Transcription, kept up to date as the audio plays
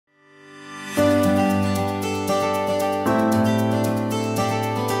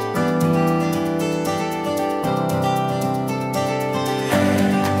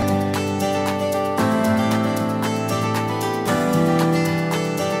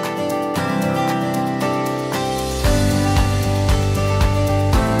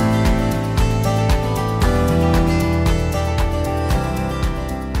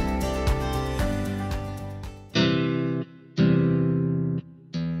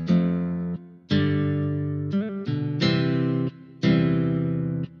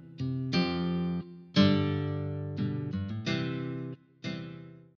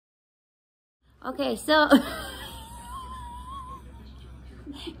Okay, so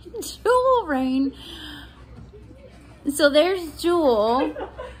Jewel Rain. So there's Jewel.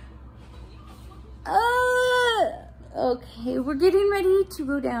 Okay, we're getting ready to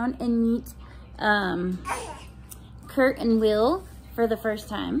go down and meet Kurt and Will for the first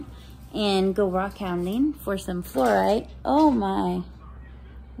time and go rockhounding for some fluorite. Oh my,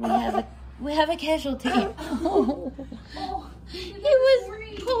 we have a casualty. Oh. He was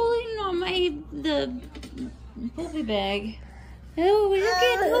pulling on the puppy bag. Oh, look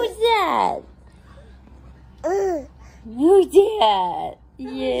at who's that? Who's that?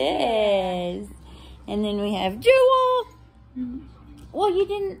 Yes. And then we have Jewel. Well, you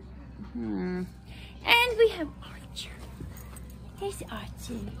didn't. And we have Archer. There's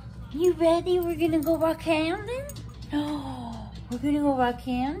Archer. You ready? We're gonna go rockhounding. Oh, we're gonna go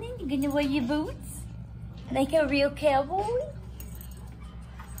rockhounding. You gonna wear your boots like a real cowboy?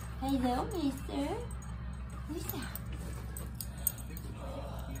 Hello, mister. Who's that?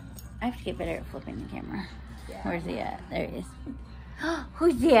 I have to get better at flipping the camera. Where's he at? There he is.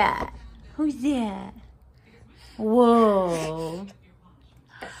 Who's that? Who's that? Whoa.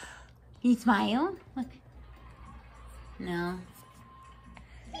 He smiled? Look. No.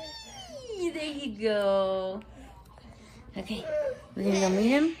 There you go. Okay, we're gonna go meet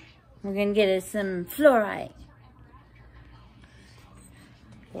him. We're gonna get us some fluorite.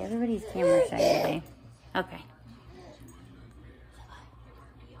 Okay, everybody's camera shy today. Okay.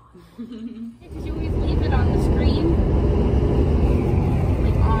 Did you always leave it on the screen?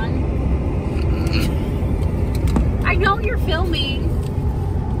 Like on? I know you're filming.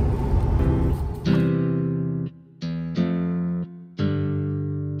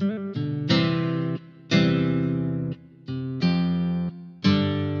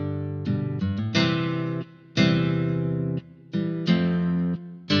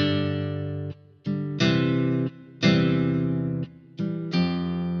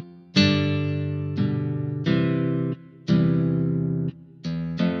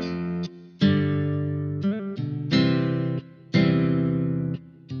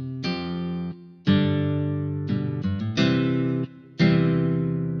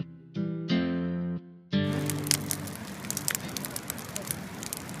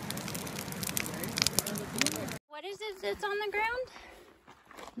 What is it that's on the ground?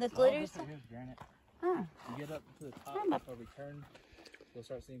 The glitter stuff? Here's granite. Oh. You get up to the top, before we turn, you'll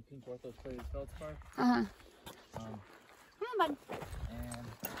start seeing pink Orthoclase feldspar. Come on, bud. And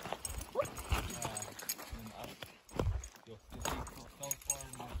up, you'll see feldspar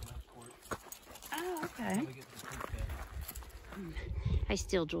and quartz. Oh, okay. We get to the pink bed. I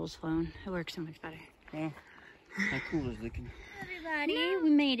steal Joel's phone. It works so much better. Yeah. How cool is looking? Everybody, we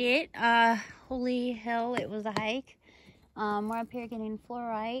made it. Holy hell, it was a hike. We're up here getting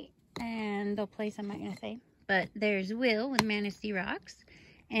fluorite, and the place I'm not gonna say. But there's Will with Manisteerocks,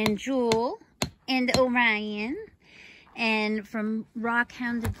 and Jewel, and Orion, and from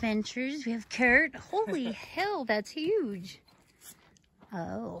Rockhound Adventures we have Kurt. Holy hell, that's huge.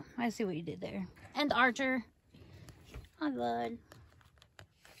 Oh, I see what you did there. And Archer. Hi, bud.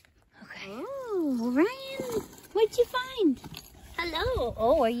 Okay. Oh, Orion, what'd you find? Hello.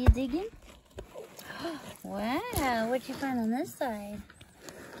 Oh, are you digging? Wow, what'd you find on this side?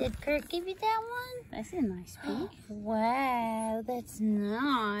 Did Kurt give you that one? That's a nice piece. Wow, that's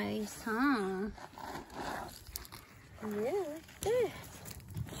nice, huh? Yeah, good.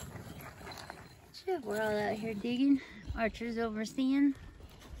 Sure, we're all out here digging. Archer's overseeing.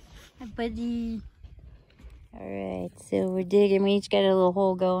 Hi, buddy. Alright, so we're digging. We each got a little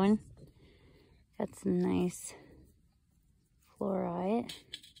hole going. Got some nice fluorite.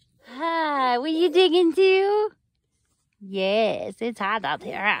 Hi, what you digging to? Yes, it's hot out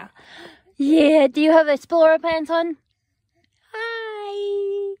here. Yeah, do you have explorer pants on?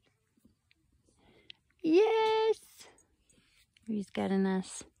 Hi. Yes. He's got a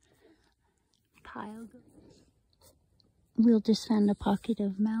nice pile. We'll just found a pocket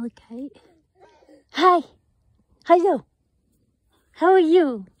of malachite. Hi. Hello. How are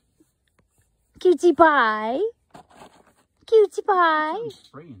you? Cutie pie. Cutie pie.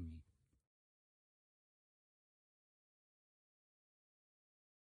 Spraying me.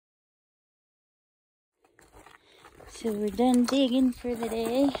 So we're done digging for the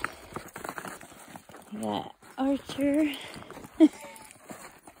day. We got Archer.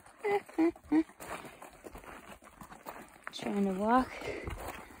 Trying to walk.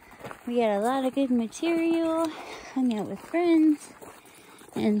 We got a lot of good material. Hung out with friends.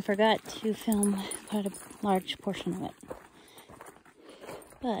 And forgot to film quite a large portion of it.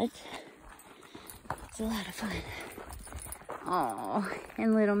 But it's a lot of fun. Oh,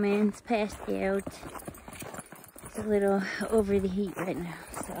 and little man's passed out. It's a little over the heat right now,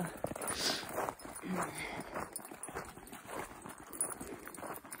 so.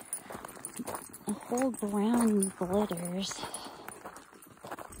 A whole ground glitters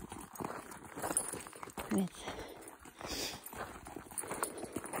with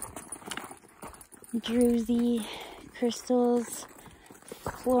druzy crystals,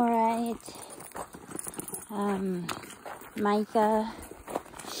 fluorite, mica.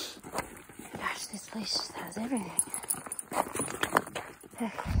 Gosh, this place just has everything.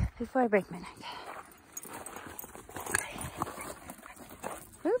 Okay, before I break my neck.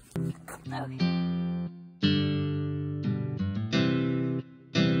 Oop. Okay.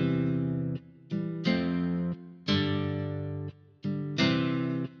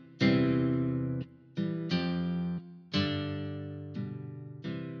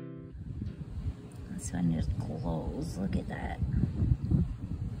 This one just glows. Look at that.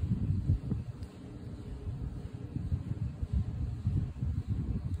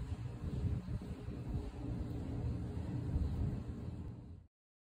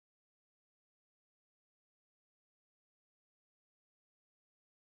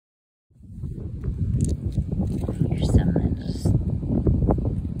 Here's some that just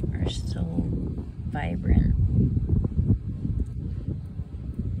are so vibrant.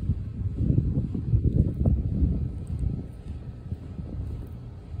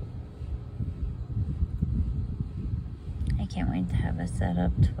 I can't wait to have a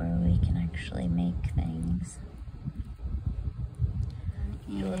setup to where we can actually make things.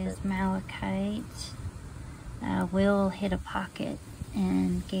 It is malachite. Will hit a pocket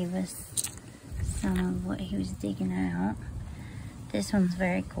and gave us some of what he was digging out. This one's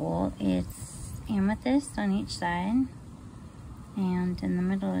very cool. It's amethyst on each side, and in the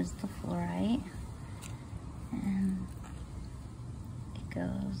middle is the fluorite, and it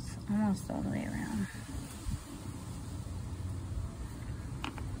goes almost all the way around.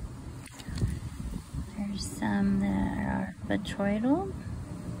 There's some that are botryoidal.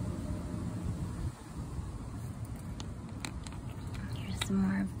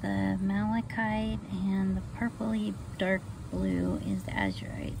 More of the malachite, and the purpley dark blue is the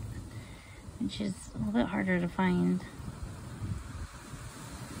azurite, which is a little bit harder to find.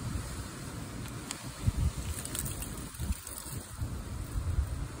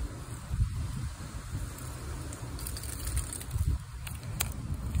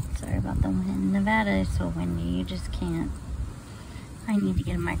 Sorry about the wind. Nevada is so windy, you just can't. I need to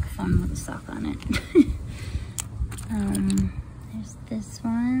get a microphone with a sock on it. There's this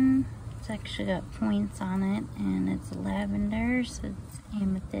one. It's actually got points on it, and it's lavender, so it's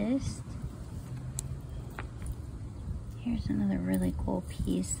amethyst. Here's another really cool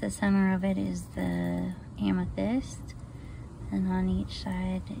piece. The center of it is the amethyst, and on each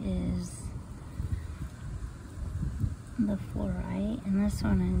side is the fluorite, and this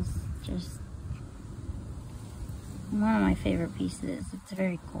one is just one of my favorite pieces. It's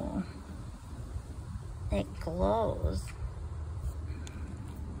very cool. It glows.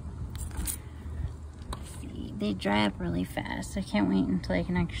 They dry up really fast. I can't wait until I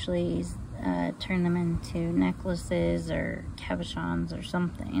can actually turn them into necklaces or cabochons or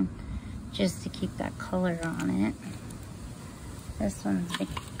something, just to keep that color on it. This one's a big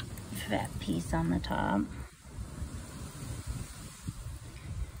fat piece on the top.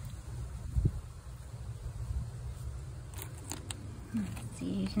 Let's see,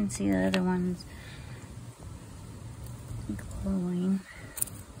 you can see the other ones glowing.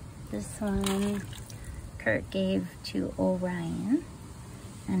 This one Kurt gave to Orion,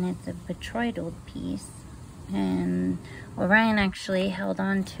 and it's a botryoidal piece, and Orion actually held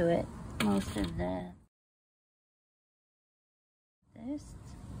on to it most of this.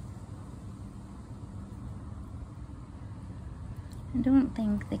 I don't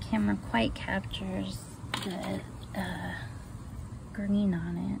think the camera quite captures the green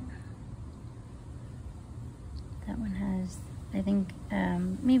on it. That one has, I think,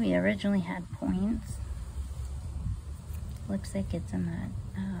 maybe originally had points. Looks like it's in that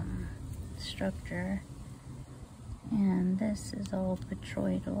structure. And this is all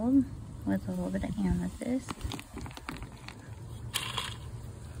botryoidal with a little bit of amethyst.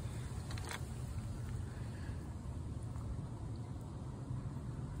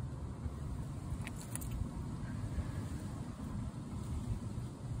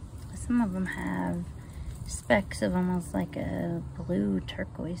 Some of them have specks of almost like a blue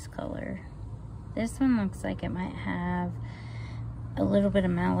turquoise color. This one looks like it might have a little bit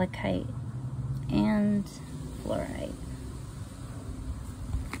of malachite and fluorite.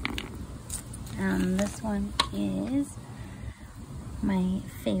 This one is my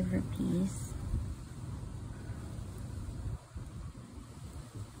favorite piece.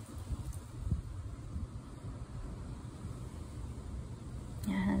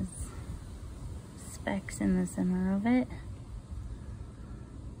 It has specks in the center of it.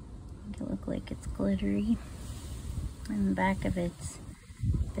 Make it look like it's glittery. And the back of it's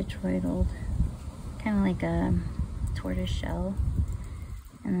betroidal, kind of like a tortoise shell.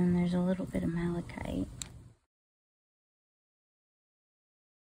 And then there's a little bit of malachite.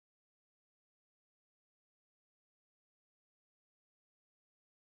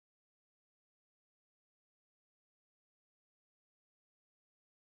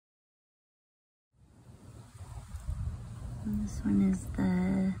 And this one is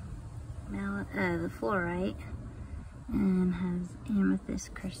the fluorite, and has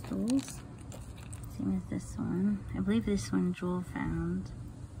amethyst crystals. Same as this one. I believe this one jewel found.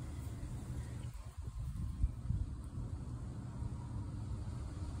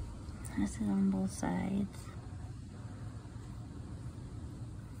 Has it on both sides.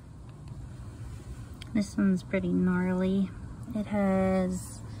 This one's pretty gnarly. It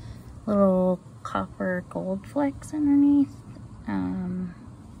has little copper gold flecks underneath.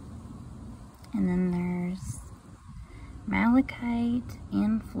 And then there's malachite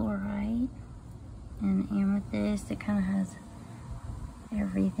and fluorite and amethyst. It kind of has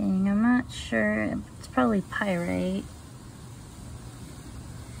everything. I'm not sure. It's probably pyrite.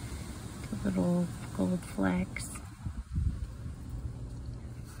 The little gold flecks.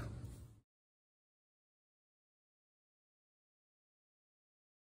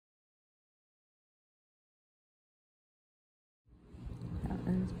 That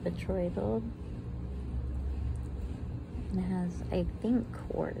one's betroidal. It has, I think,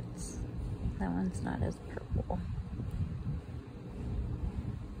 quartz. That one's not as purple.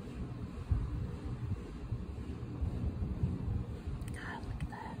 God, look at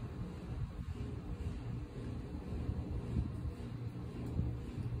that.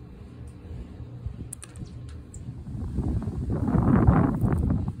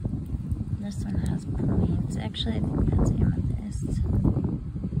 This one has points. Actually, I think that's amethyst.